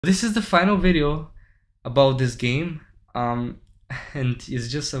This is the final video about this game, and it's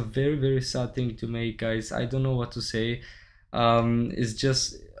just a very sad thing to make, guys. I don't know what to say. It's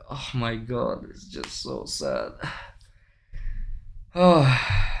just, oh my god, it's just so sad. Oh,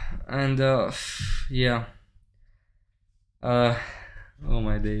 and yeah. Oh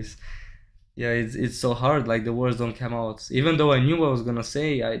my days. Yeah, it's so hard. Like the words don't come out. Even though I knew what I was gonna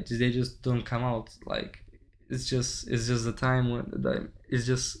say, they just don't come out. Like it's just the time when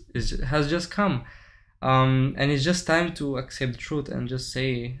has just come. And it's just time to accept the truth and just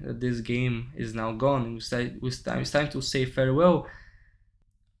say that this game is now gone. It's time to say farewell.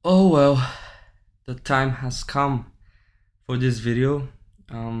 Oh well, the time has come for this video.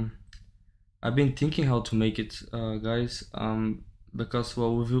 I've been thinking how to make it, guys. Because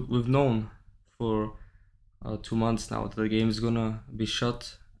well, we've known for 2 months now that the game is gonna be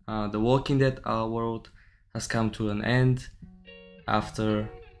shut. The Walking Dead Our World has come to an end after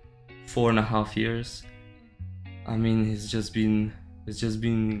 4.5 years. I mean, it's just been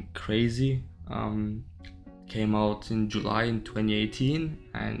crazy. Came out in July in 2018,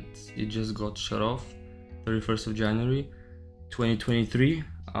 and it just got shut off 31st of January 2023.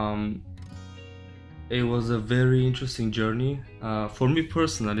 It was a very interesting journey for me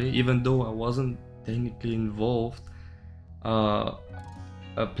personally, even though I wasn't technically involved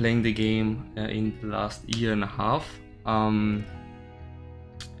playing the game in the last year and a half.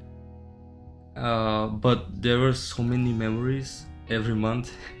 But there were so many memories every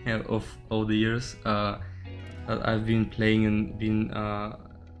month of all the years that I've been playing and been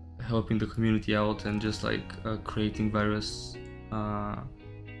helping the community out, and just like creating various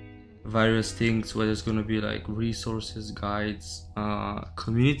things, whether it's gonna be like resources, guides,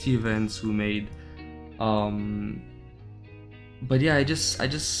 community events we made. But yeah, I just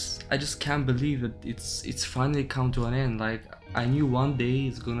can't believe that it's finally come to an end. Like I knew one day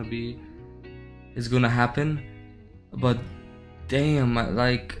it's gonna happen, but damn,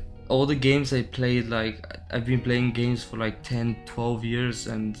 like all the games I played, like I've been playing games for like 10-12 years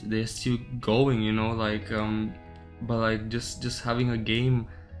and they're still going, you know, like but like just having a game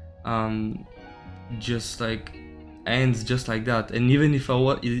just like ends just like that. And even if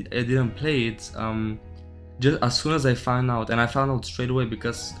I didn't play it, just as soon as I found out, and I found out straight away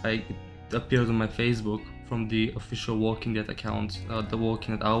because it appeared on my Facebook from the official Walking Dead account, the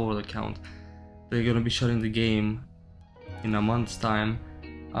Walking Dead Our World account, they're gonna be shutting the game in a month's time.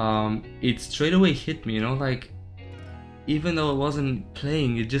 It straight away hit me, you know, like even though I wasn't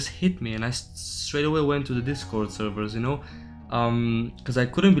playing, it just hit me, and I straight away went to the Discord servers, you know, because I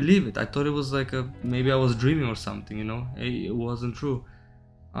couldn't believe it. I thought it was like maybe I was dreaming or something, you know. It wasn't true.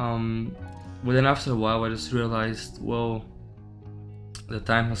 But then after a while I just realized, well, the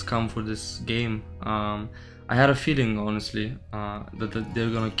time has come for this game. I had a feeling, honestly, that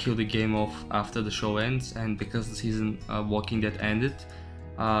they're gonna kill the game off after the show ends, and because the season Walking Dead ended,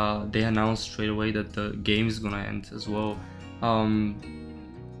 they announced straight away that the game is gonna end as well.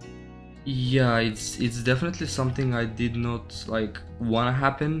 Yeah, it's definitely something I did not like wanna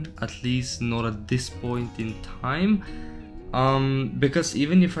happen, at least not at this point in time. Because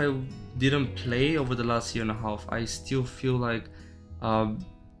even if I didn't play over the last year and a half, I still feel like how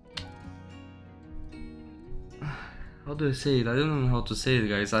do I say it? I don't know how to say it,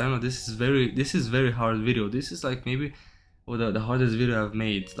 guys. I don't know. This is very hard video. This is like maybe the hardest video I've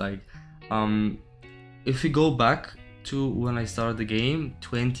made. Like if we go back to when I started the game,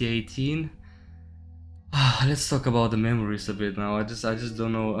 2018. Let's talk about the memories a bit now. I just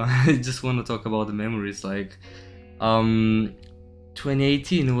don't know. I just want to talk about the memories. Like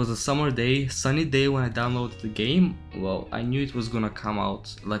 2018, it was a summer day, sunny day when I downloaded the game. Well, I knew it was gonna come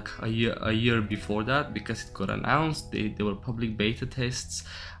out like a year before that because it got announced. They were public beta tests.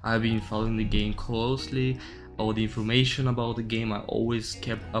 I've been following the game closely. All the information about the game, I always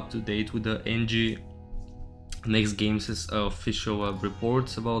kept up to date with the NG Next Games' official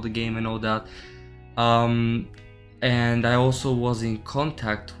reports about the game and all that. And I also was in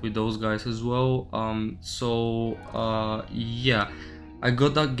contact with those guys as well. Yeah, I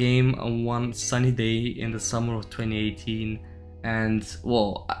got that game on one sunny day in the summer of 2018, and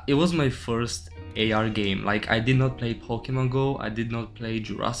well, it was my first AR game. Like I did not play Pokemon Go, I did not play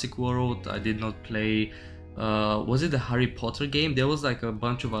Jurassic World, I did not play was it the Harry Potter game? There was like a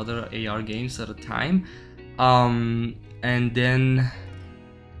bunch of other AR games at the time. And then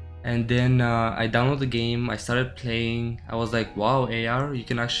I downloaded the game, I started playing. I was like, wow, AR, you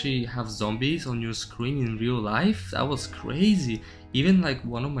can actually have zombies on your screen in real life? That was crazy. Even like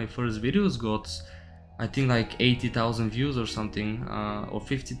one of my first videos got, I think, like 80,000 views or something, or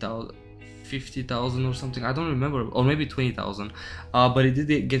 50,000 50,000 or something, I don't remember, or maybe 20,000, but it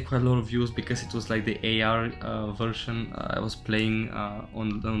did get quite a lot of views because it was like the AR version. I was playing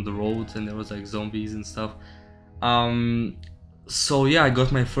on the roads, and there was like zombies and stuff. So yeah, I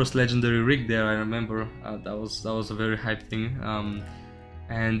got my first legendary rig there. I remember that was a very hype thing.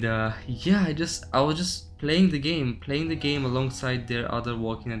 And yeah, I was just playing the game alongside their other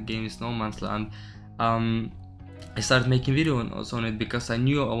Walking Dead games, No Man's Land. I started making videos on it because I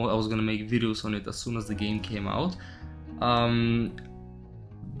knew I was gonna make videos on it as soon as the game came out.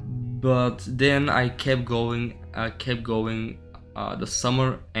 But then I kept going. The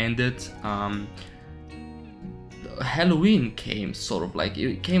summer ended. Halloween came, sort of like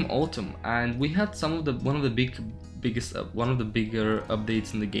it came autumn, and we had one of the bigger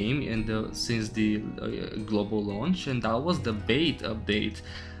updates in the game since the global launch, and that was the bait update.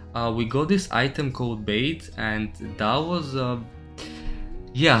 We got this item called bait, and that was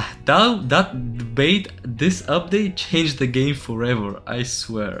yeah, that bait, this update changed the game forever. I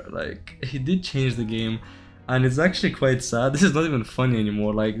swear, like, it did change the game. And it's actually quite sad. This is not even funny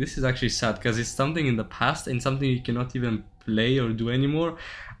anymore. Like, this is actually sad because it's something in the past and something you cannot even play or do anymore,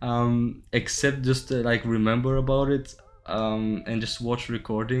 except just to, like, remember about it, and just watch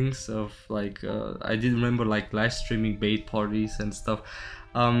recordings of, like, I did remember like live streaming bait parties and stuff.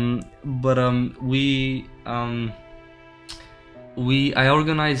 I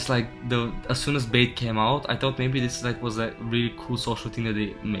organized, like, as soon as bait came out, I thought maybe this was a really cool social thing that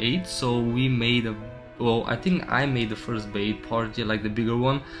they made. So we made well, I think I made the first bait party, like the bigger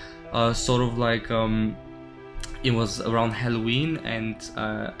one, sort of like it was around Halloween, and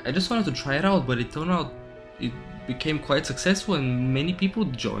I just wanted to try it out, but it turned out it became quite successful and many people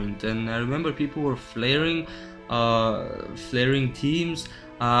joined. And I remember people were flaring teams.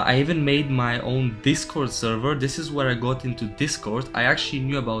 I even made my own Discord server. This is where I got into Discord. I actually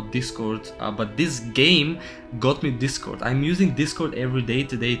knew about Discord, but this game got me Discord. I'm using Discord every day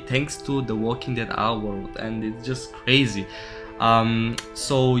today thanks to The Walking Dead Our World, and it's just crazy.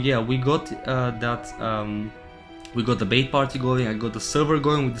 So yeah, we got we got the bait party going. I got the server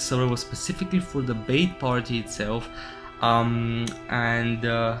going. The server was specifically for the bait party itself,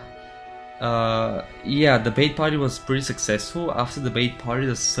 yeah, the bait party was pretty successful. After the bait party,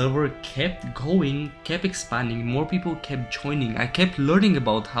 the server kept going, kept expanding, more people kept joining. I kept learning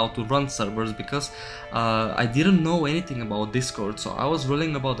about how to run servers because I didn't know anything about Discord, so I was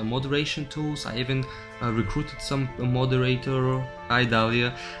learning about the moderation tools. I even recruited some moderator. Hi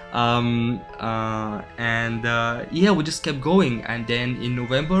Dahlia. Yeah, we just kept going, and then in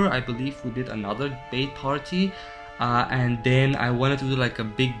November, I believe, we did another bait party. And then I wanted to do like a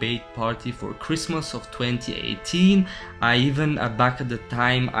big bait party for Christmas of 2018. I even, back at the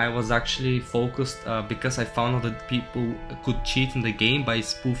time, I was actually focused because I found out that people could cheat in the game by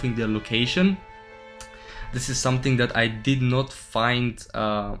spoofing their location. This is something that I did not find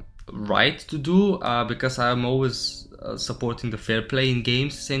right to do because I'm always supporting the fair play in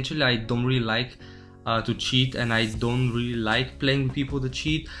games. Essentially, I don't really like to cheat, and I don't really like playing with people that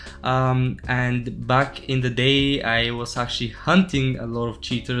cheat. And back in the day, I was actually hunting a lot of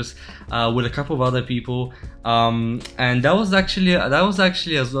cheaters with a couple of other people, and that was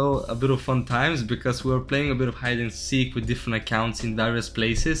actually as well a bit of fun times because we were playing a bit of hide and seek with different accounts in various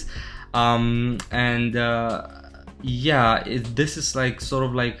places. Yeah, this is like sort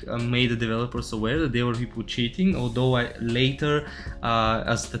of like made the developers aware that there were people cheating, although later,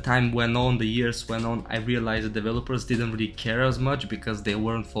 as the time went on, the years went on, I realized the developers didn't really care as much because they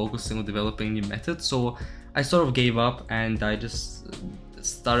weren't focusing on developing new methods. So I sort of gave up, and I just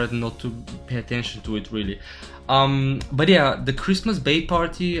started not to pay attention to it really. But yeah, the Christmas bait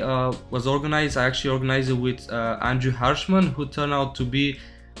party was organized. I actually organized it with Andrew Harshman, who turned out to be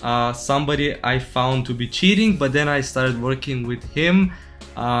somebody I found to be cheating, but then I started working with him,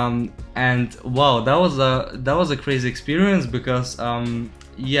 and wow, that was a crazy experience because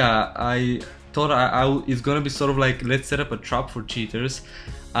yeah, I thought it's gonna be sort of like, let's set up a trap for cheaters,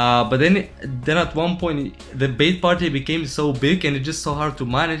 but then at one point the bait party became so big and it's just so hard to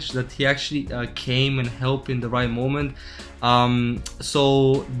manage that he actually came and helped in the right moment.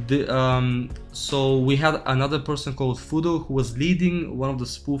 So we had another person called Fudo who was leading one of the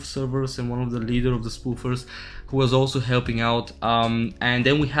spoof servers and one of the leader of the spoofers who was also helping out. And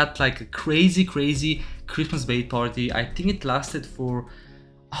then we had like a crazy Christmas bait party. I think it lasted for,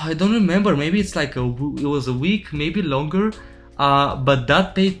 I don't remember, maybe it's like it was a week, maybe longer. But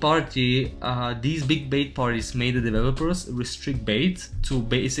that bait party, these big bait parties made the developers restrict bait to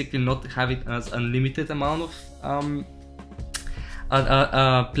basically not have it as unlimited amount of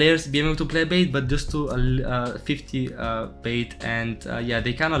players being able to play bait, but just to 50 bait. And yeah,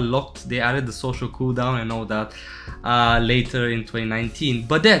 they kind of locked, they added the social cooldown and all that later in 2019.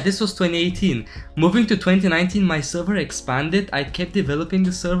 But yeah, this was 2018. Moving to 2019, my server expanded. I kept developing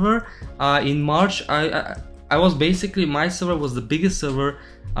the server. In March, I was basically, my server was the biggest server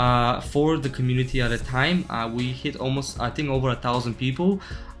for the community at the time. We hit almost, I think, over 1,000 people.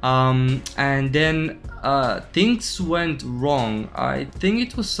 And then things went wrong. I think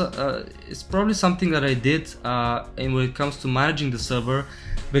it was it's probably something that I did and when it comes to managing the server,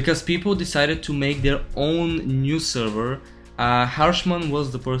 because people decided to make their own new server. Harshman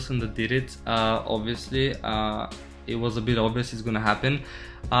was the person that did it. Obviously it was a bit obvious it's gonna happen.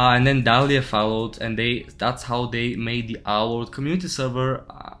 And then Dahlia followed, and that's how they made the Our World community server,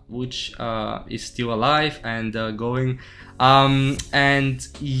 which is still alive and going. And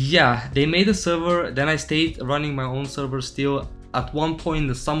yeah, they made a server. Then I stayed running my own server still. At one point in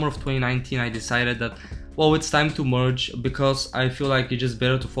the summer of 2019, I decided that, well, it's time to merge, because I feel like it's just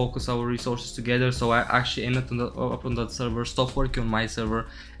better to focus our resources together. So I actually ended up on that server, stopped working on my server,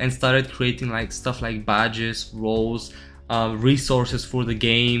 and started creating like stuff like badges, roles, resources for the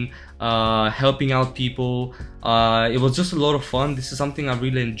game, helping out people. It was just a lot of fun. This is something I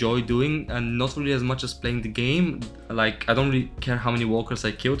really enjoy doing, and not really as much as playing the game. Like, I don't really care how many walkers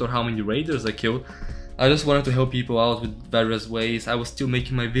I killed or how many raiders I killed. I just wanted to help people out with various ways. I was still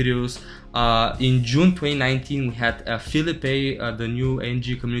making my videos. In June 2019, we had Felipe, the new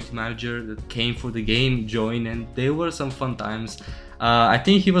NG community manager that came for the game, join, and there were some fun times. I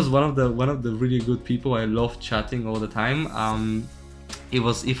think he was one of the really good people. I loved chatting all the time. It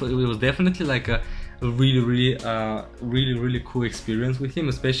was definitely like a really cool experience with him,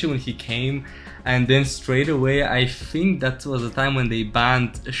 especially when he came. And then straight away, I think that was the time when they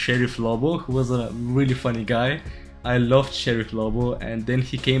banned Sheriff Lobo, who was a really funny guy. I loved Sheriff Lobo, and then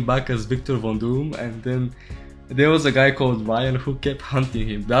he came back as Victor Von Doom, and then there was a guy called Ryan who kept hunting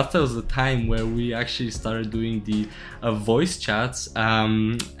him. That was the time where we actually started doing the voice chats,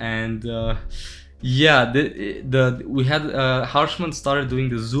 yeah, we had Harshman started doing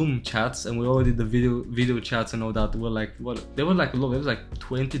the Zoom chats, and we already did the video chats and all that. Were like, what, there were like, there was like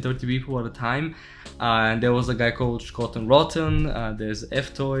 20-30 people at a time, and there was a guy called Cotton Rotten, there's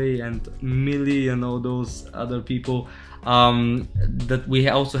F-Toy and Millie and all those other people. That we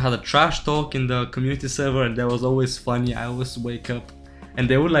also had a trash talk in the community server, and that was always funny. I always wake up, and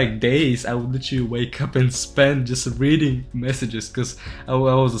there were like days I would literally wake up and spend just reading messages, because I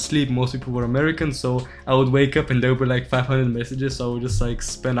was asleep. Most people were American, so I would wake up and there were like 500 messages, so I would just like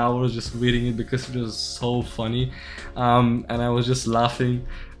spend hours just reading it because it was so funny. And I was just laughing,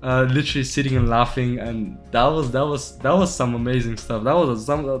 literally sitting and laughing, and that was some amazing stuff. That was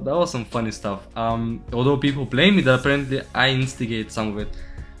some funny stuff. Although people blame me that apparently I instigate some of it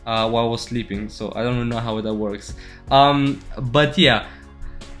while I was sleeping, so I don't know how that works. But yeah,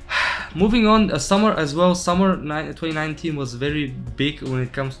 moving on, summer as well. Summer 2019 was very big when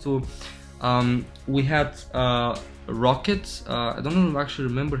it comes to we had Rocket, I don't actually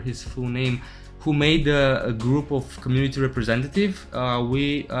remember his full name, who made a group of community representative.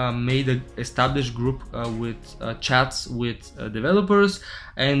 We made an established group with chats with developers,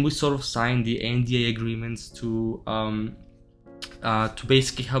 and we sort of signed the NDA agreements to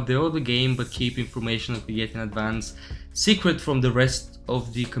basically help develop the game, but keep information that we get in advance secret from the rest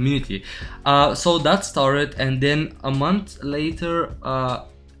of the community. So that started, and then a month later,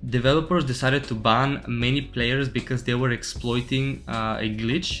 developers decided to ban many players because they were exploiting a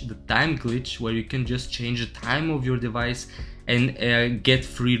glitch, the time glitch, where you can just change the time of your device and get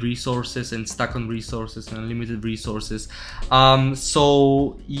free resources and stack on resources and unlimited resources.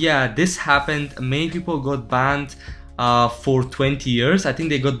 So yeah, this happened. Many people got banned for 20 years. I think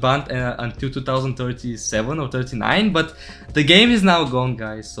they got banned until 2037 or 39, but the game is now gone,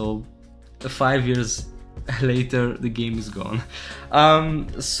 guys. So 5 years later, the game is gone.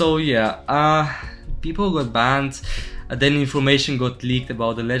 So yeah, people got banned. Then information got leaked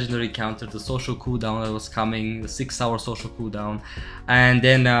about the legendary counter, the social cooldown that was coming, the 6-hour social cooldown. And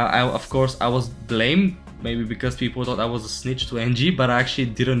then of course I was blamed, maybe because people thought I was a snitch to NG, but I actually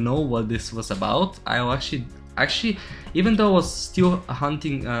didn't know what this was about. I actually, even though I was still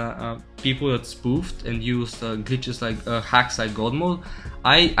hunting people that spoofed and used glitches like hacks like God mode,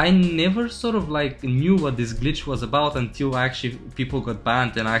 I never sort of like knew what this glitch was about until actually people got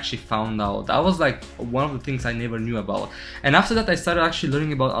banned and I actually found out. That was like one of the things I never knew about. And after that I started actually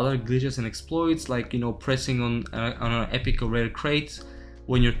learning about other glitches and exploits, like, you know, pressing on an epic or rare crate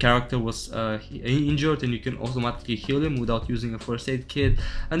when your character was injured, and you can automatically heal him without using a first aid kit.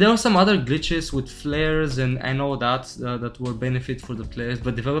 And there were some other glitches with flares and all that that were benefit for the players,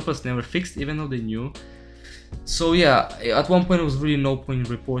 but developers never fixed, even though they knew. So yeah, at one point it was really no point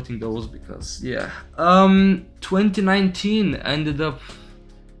in reporting those, because yeah. 2019 ended up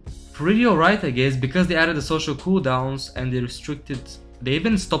pretty alright, I guess, because they added the social cooldowns and they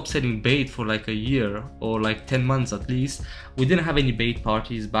even stopped setting bait for like a year or like 10 months at least. We didn't have any bait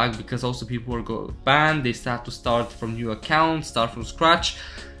parties back because also people were banned. They had to start from new accounts, start from scratch.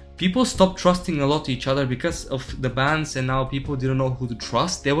 People stopped trusting a lot each other because of the bans, and now people didn't know who to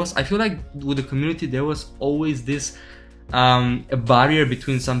trust. I feel like with the community there was always this a barrier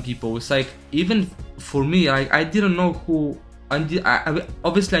between some people. It's like, even for me, I didn't know who.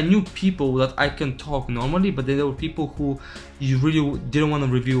 Obviously I knew people that I can talk normally, but then there were people who you really didn't want to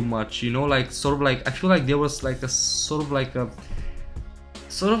reveal much, you know, like sort of like, I feel like there was like a sort of like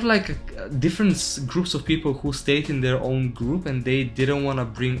different groups of people who stayed in their own group, and they didn't want to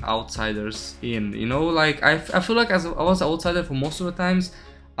bring outsiders in, you know. Like I feel like I was outsider for most of the times,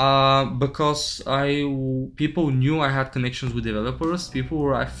 because people knew I had connections with developers.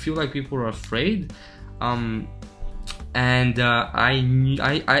 I feel like people were afraid, and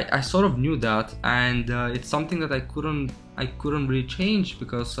I sort of knew that, and it's something that I couldn't really change,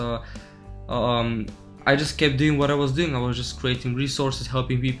 because I just kept doing what I was doing. I was just creating resources,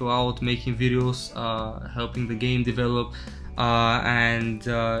 helping people out, making videos, helping the game develop, and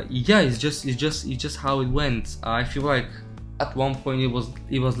yeah, it's just how it went. I feel like at one point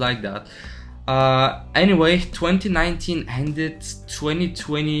it was like that. Anyway, 2019 ended,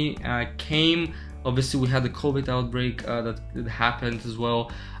 2020 came. Obviously we had the COVID outbreak that happened as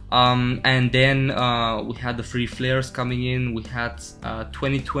well, and then we had the free flares coming in. We had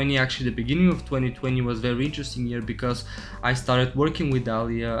 2020, actually the beginning of 2020 was a very interesting year, because I started working with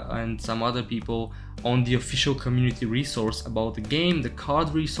Dahlia and some other people on the official community resource about the game, the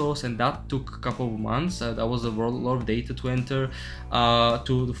card resource, and that took a couple of months. That was a lot of data to enter,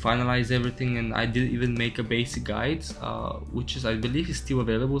 to finalize everything, and I did even make a basic guide, which I believe is still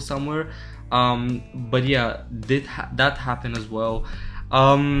available somewhere. But yeah, that happened as well.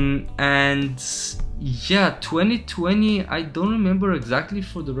 And yeah, 2020, I don't remember exactly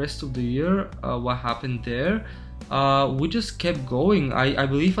for the rest of the year what happened there. We just kept going. I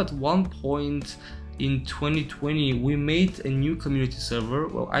believe at one point in 2020 we made a new community server.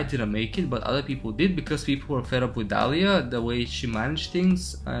 Well, I didn't make it, but other people did, because people were fed up with Dahlia, the way she managed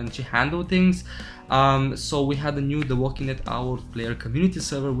things and she handled things. So we had a new The Walking Dead Our World player community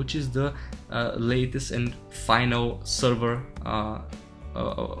server, which is the latest and final server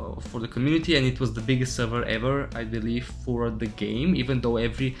for the community, and it was the biggest server ever, I believe, for the game. Even though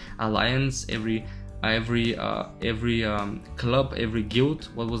every alliance, every club, every guild,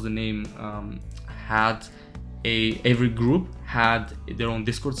 what was the name, every group had their own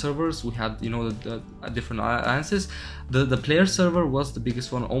Discord servers. We had, you know, the different alliances. The player server was the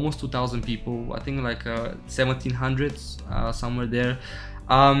biggest one, almost 2,000 people. I think like 1,700 somewhere there.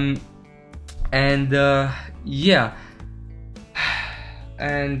 Yeah,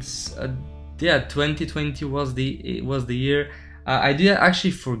 and yeah, 2020 was the year. I did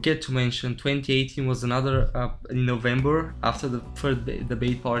actually forget to mention 2018 was another, in November, after the first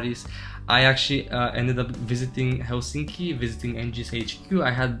debate parties. I actually ended up visiting Helsinki, visiting NG's HQ.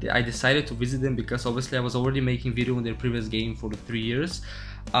 I decided to visit them because obviously I was already making video on their previous game for the 3 years,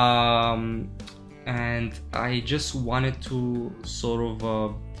 and I just wanted to sort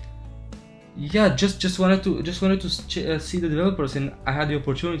of yeah, just wanted to see the developers, and I had the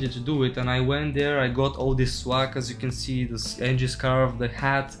opportunity to do it. And I went there. I got all this swag, as you can see, this NG scarf, the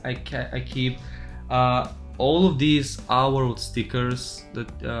hat I keep, all of these Our World stickers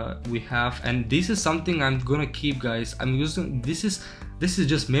that we have, and this is something I'm gonna keep, guys. I'm using this is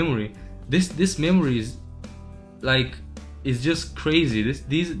just memory. This memory is like, it's just crazy.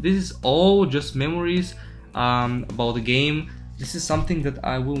 This is all just memories about the game. This is something that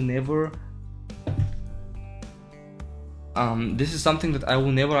I will never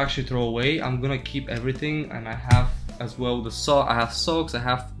actually throw away. I'm gonna keep everything, and I have as well I have socks.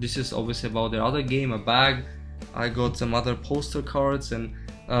 This is obviously about their other game, a bag. I got some other poster cards and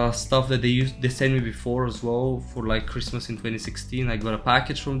stuff that they sent me before as well for like Christmas in 2016. I got a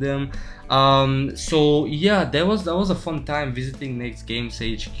package from them. So yeah, that was a fun time visiting Next Games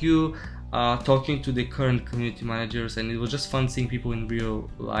HQ, talking to the current community managers, and it was just fun seeing people in real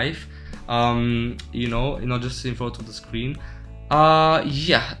life, you know, not just in front of the screen.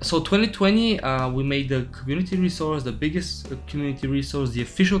 Yeah, so 2020, we made the community resource, the biggest community resource, the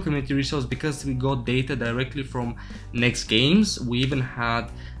official community resource, because we got data directly from Next Games. We even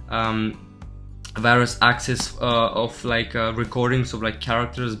had various access of like recordings of like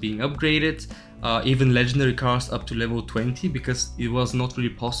characters being upgraded, even legendary cars up to level 20, because it was not really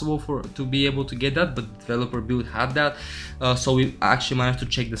possible to be able to get that, but the developer build had that. So we actually managed to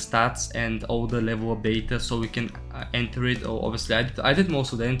check the stats and all the level of data so we can enter it. Oh, obviously I did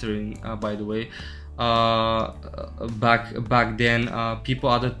most of the entering, by the way. Back then,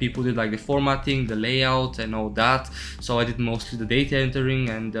 other people did like the formatting, the layout and all that, so I did mostly the data entering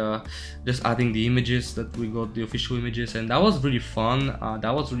and just adding the images that we got, the official images, and that was really fun.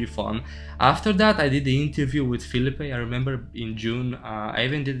 After that, I did the interview with Felipe. I remember in June, I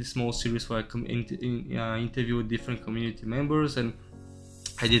even did a small series where I interviewed different community members, and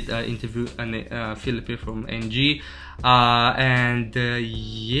I did interview Felipe from NG, and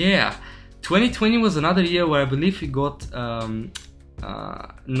yeah, 2020 was another year where I believe we got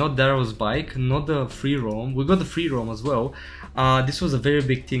not Darrow's bike, not the free roam. We got the free roam as well. This was a very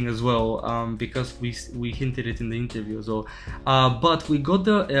big thing as well, because we hinted it in the interview. So, but we got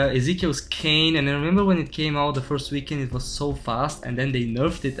the Ezekiel's cane, and I remember when it came out the first weekend, it was so fast, and then they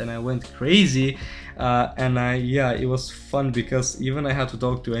nerfed it, and I went crazy. Yeah, it was fun because even I had to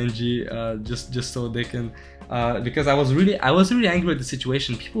talk to NG just so they can. Because I was really angry at the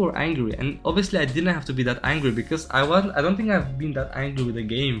situation. People were angry, and obviously I didn't have to be that angry because I don't think I've been that angry with the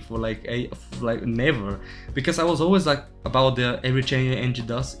game for like never, because I was always like about every change NG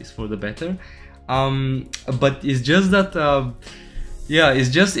does is for the better. But it's just that yeah,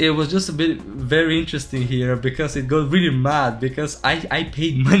 it was just a bit very interesting here because it got really mad because I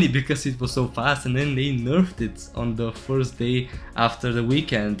paid money because it was so fast, and then they nerfed it on the first day after the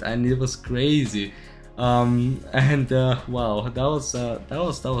weekend, and it was crazy. Wow, that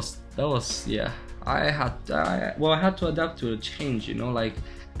was yeah. I had to adapt to a change, you know, like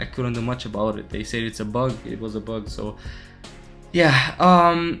I couldn't do much about it. They said it's a bug, it was a bug, so yeah.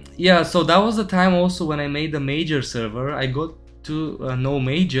 Yeah, so that was the time also when I made the Major server. I got to know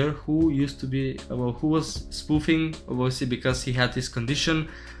Major, who used to be who was spoofing, obviously, because he had this condition,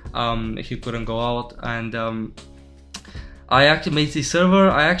 he couldn't go out, and I actually made this server.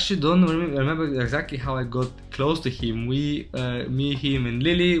 I actually don't remember exactly how I got close to him. Me, him, and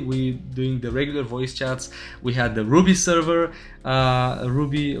Lily, we doing the regular voice chats. We had the Ruby server,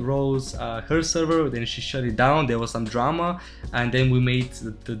 Ruby Rose, her server, then she shut it down. There was some drama, and then we made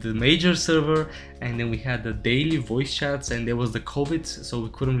the Major server, and then we had the daily voice chats, and there was the COVID, so we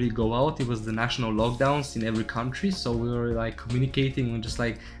couldn't really go out. It was the national lockdowns in every country, so we were like communicating and just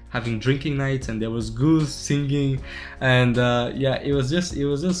like having drinking nights, and there was Goose singing, and yeah, it was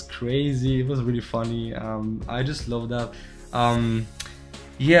just crazy. It was really funny. I just love that.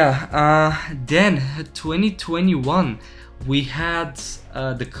 Yeah, then 2021 we had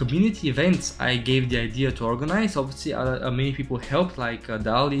the community events I gave the idea to organize. Obviously many people helped, like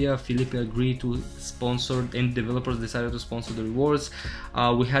Dahlia, Felipe agreed to sponsor, and developers decided to sponsor the rewards.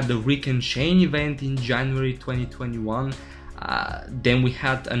 We had the Rick and Shane event in January 2021. Then we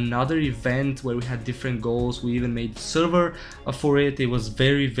had another event where we had different goals. We even made a server for it. It was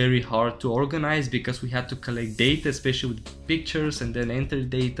very hard to organize because we had to collect data, especially with pictures, and then enter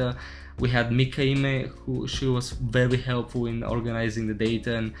data. We had Mikaime, she was very helpful in organizing the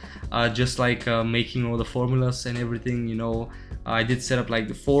data and just like making all the formulas and everything, you know. I did set up like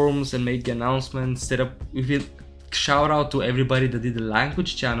the forums and make the announcements, set up, shout out to everybody that did the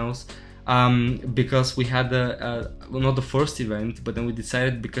language channels. Because we had well, not the first event, but then we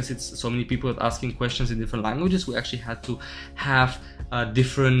decided, because it's so many people asking questions in different languages, we actually had to have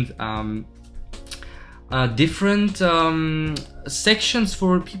different sections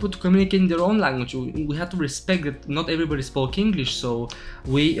for people to communicate in their own language. We had to respect that not everybody spoke English, so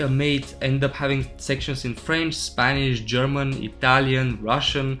we ended up having sections in French, Spanish, German, Italian,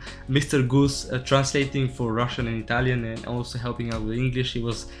 Russian. Mr. Goose translating for Russian and Italian, and also helping out with English. It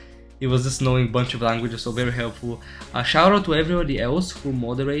was just knowing a bunch of languages, so very helpful. Shout out to everybody else who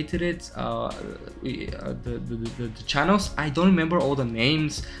moderated it, the channels. I don't remember all the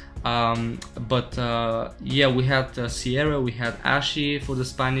names, but yeah, we had Sierra, we had Ashi for the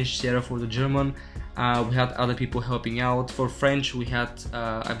Spanish, Sierra for the German. We had other people helping out. For French, we had,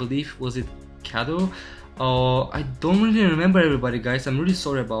 I believe, was it Cado? I don't really remember everybody, guys. I'm really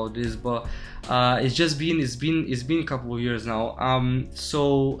sorry about this, but it's been a couple of years now.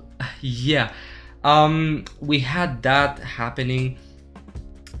 So yeah, we had that happening,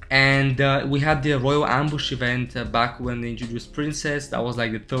 and we had the Royal Ambush event back when they introduced Princess. That was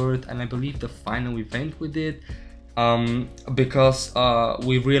like the third and I believe the final event we did. because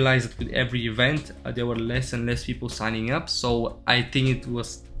we realized that with every event there were less and less people signing up, so I think it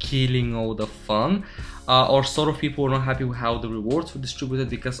was killing all the fun. Or sort of people were not happy with how the rewards were distributed,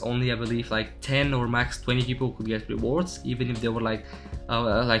 because only I believe like 10 or max 20 people could get rewards, even if there were like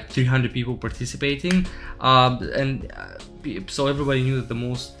 300 people participating. So everybody knew that the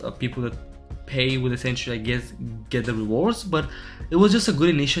most people that pay would essentially, I guess, get the rewards. But it was just a good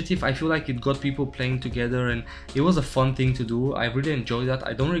initiative. I feel like it got people playing together, and it was a fun thing to do. I really enjoyed that.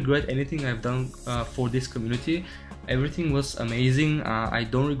 I don't regret anything I've done for this community. Everything was amazing. I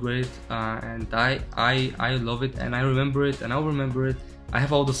don't regret it, and I love it, and I remember it, and I'll remember it. I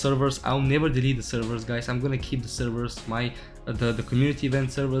have all the servers. I'll never delete the servers, guys. I'm gonna keep the servers, the community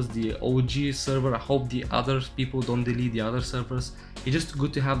event servers, the OG server. I hope the other people don't delete the other servers. It's just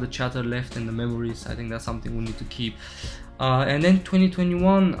good to have the chatter left and the memories. I think that's something we need to keep. And then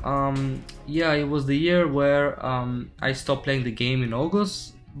 2021, yeah, it was the year where I stopped playing the game in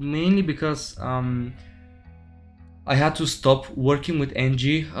August, mainly because I had to stop working with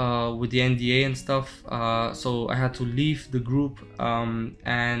NG, with the NDA and stuff, so I had to leave the group,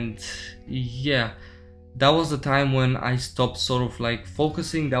 and yeah, that was the time when I stopped sort of like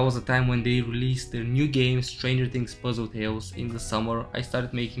focusing. That was the time when they released their new game, Stranger Things Puzzle Tales, in the summer. I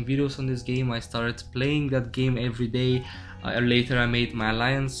started making videos on this game. I started playing that game every day. Later I made my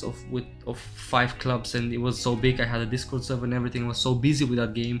alliance of 5 clubs, and it was so big. I had a Discord server and everything. I was so busy with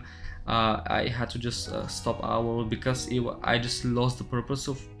that game. I had to just stop Our World, because I just lost the purpose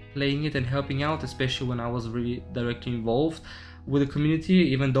of playing it and helping out, especially when I was really directly involved with the community,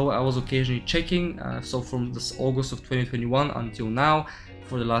 even though I was occasionally checking. So from this August of 2021 until now,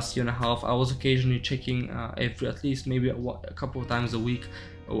 for the last year and a half, I was occasionally checking at least maybe a couple of times a week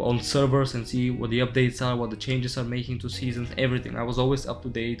on servers, and see what the updates are, what the changes are making to seasons, everything. I was always up to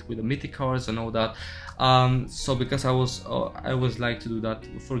date with the mythic cards and all that. So because I always like to do that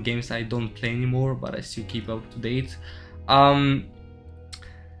for games I don't play anymore, but I still keep up to date.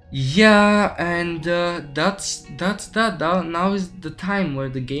 Yeah, and that's that. Now is the time where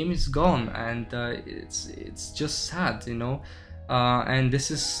the game is gone, and it's just sad, you know. And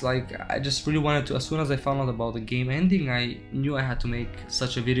this is like, I just really wanted to, as soon as I found out about the game ending, I knew I had to make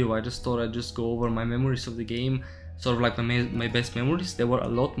such a video. I just thought I'd just go over my memories of the game, sort of like my best memories. There were a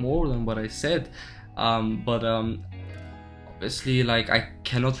lot more than what I said, but obviously, like, I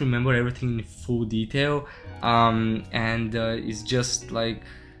cannot remember everything in full detail, and it's just like,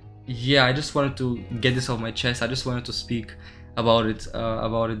 yeah, I just wanted to get this off my chest. I just wanted to speak about it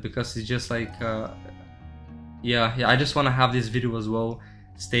because it's just like, yeah, I just want to have this video as well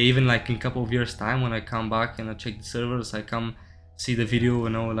stay, even like in a couple of years time when I come back and I check the servers, I come see the video, you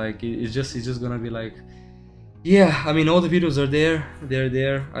know, like it's just gonna be like, yeah, I mean, all the videos are there, they're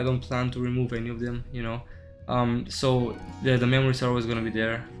there. I don't plan to remove any of them, you know. So the memories are always gonna be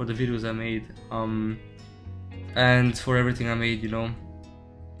there for the videos I made, and for everything I made, you know.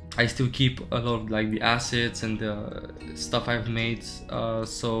 I still keep a lot of like the assets and the stuff I've made,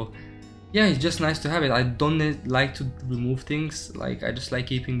 so yeah, it's just nice to have it. I don't like to remove things. Like, I just like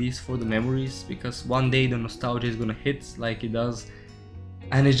keeping these for the memories, because one day the nostalgia is gonna hit like it does,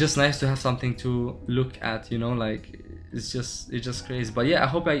 and it's just nice to have something to look at, you know. Like, it's just crazy. But yeah, I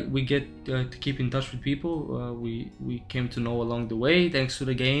hope we get to keep in touch with people we came to know along the way thanks to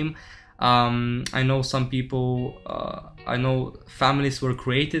the game. I know some people, I know families were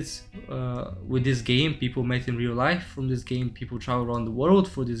created with this game. People met in real life from this game. People travel around the world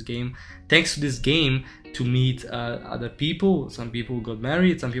for this game, thanks to this game, to meet other people. Some people got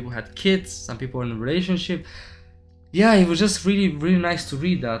married, some people had kids, some people are in a relationship. Yeah, it was just really nice to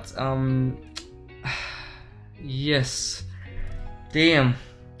read that. Yes, damn,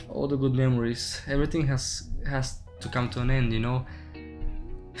 all the good memories. Everything has to come to an end, you know.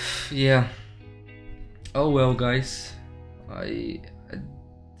 Yeah. Oh well, guys. I'm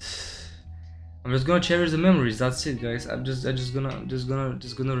just gonna cherish the memories. That's it, guys. I'm just gonna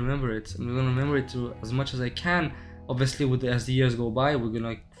remember it. I'm gonna remember it as much as I can. Obviously, as the years go by, we're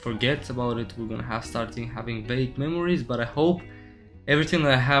gonna forget about it. We're gonna start having vague memories. But I hope everything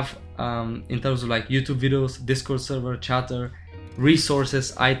that I have in terms of like YouTube videos, Discord server, chatter,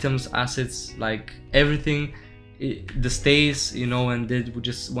 resources, items, assets, like everything, the stays, you know, and then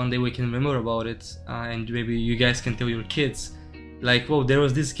just one day we can remember about it, and maybe you guys can tell your kids, like, whoa, there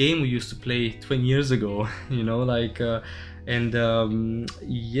was this game we used to play 20 years ago, you know, like, yeah,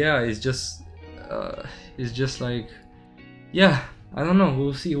 it's just like, yeah, I don't know,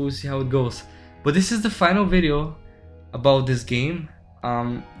 we'll see how it goes. But this is the final video about this game,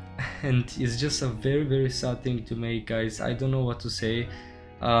 and it's just a very sad thing to make, guys. I don't know what to say.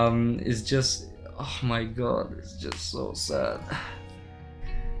 It's just, Oh my god, it's just so sad.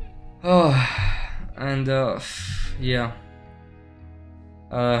 Oh, and yeah.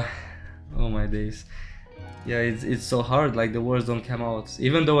 Oh my days. Yeah, it's so hard. Like the words don't come out.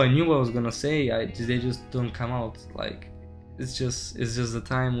 Even though I knew what I was gonna say, they just don't come out. Like it's just the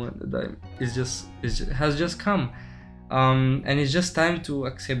time when has just come. And it's just time to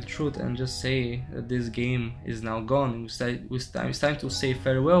accept the truth and just say that this game is now gone. It's time to say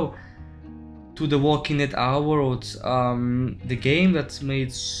farewell to the Walking at Our World, the game that's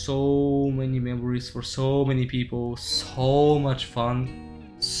made so many memories for so many people, so much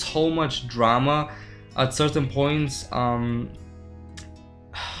fun, so much drama at certain points.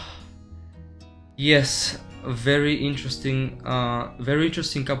 Yes, very interesting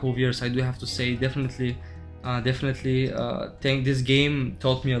couple of years, I do have to say. Definitely think this game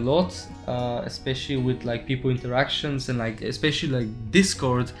taught me a lot, especially with like people interactions and like especially like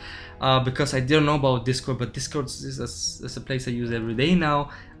Discord, because I didn't know about Discord, but Discord is a place I use every day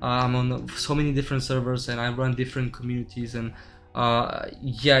now. I'm on so many different servers and I run different communities, and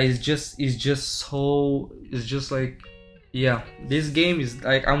yeah, it's just like, yeah, this game is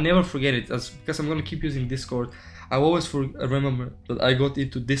like, I'll never forget it. That's because I'm gonna keep using Discord. I always remember that I got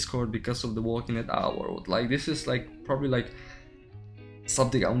into Discord because of the Walking at Our World. Like this is like probably like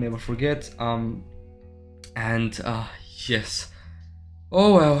something I'll never forget. Yes.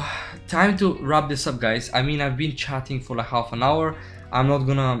 Oh well, time to wrap this up, guys. I mean, I've been chatting for like half an hour. I'm not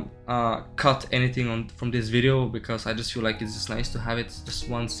gonna cut anything from this video because I just feel like it's just nice to have it just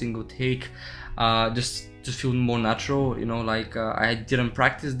one single take, just to feel more natural, you know. Like I didn't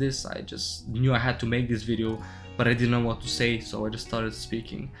practice this. I just knew I had to make this video, but I didn't know what to say, so I just started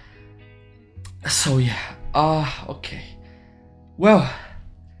speaking. So yeah, okay. Well,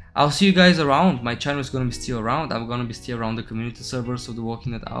 I'll see you guys around. My channel is gonna be still around. I'm gonna be still around the community servers of the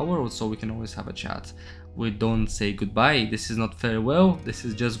Walking at Our World, so we can always have a chat. We don't say goodbye. This is not farewell. This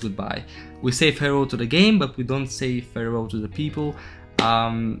is just goodbye. We say farewell to the game, but we don't say farewell to the people.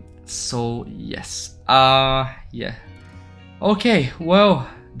 So yes. Yeah. Okay. Well,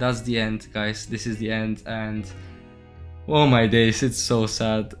 that's the end, guys. This is the end, and oh my days, it's so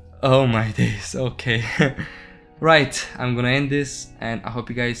sad. Oh my days. Okay. Right, I'm gonna end this, and I hope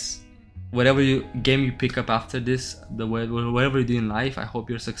you guys, whatever game you pick up after this, whatever you do in life, I hope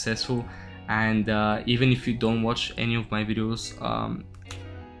you're successful. And even if you don't watch any of my videos,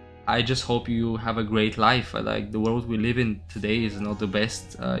 I just hope you have a great life. Like the world we live in today is not the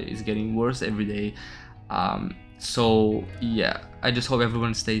best. It's getting worse every day. So yeah, I just hope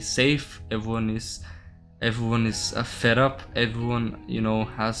everyone stays safe. Everyone is fed up. Everyone, you know,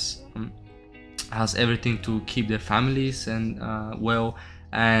 has everything to keep their families and well.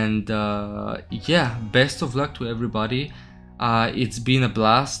 And yeah, best of luck to everybody. It's been a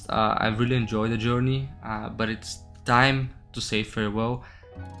blast. I've really enjoyed the journey, but it's time to say farewell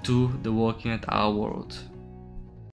to the Walking at Our World.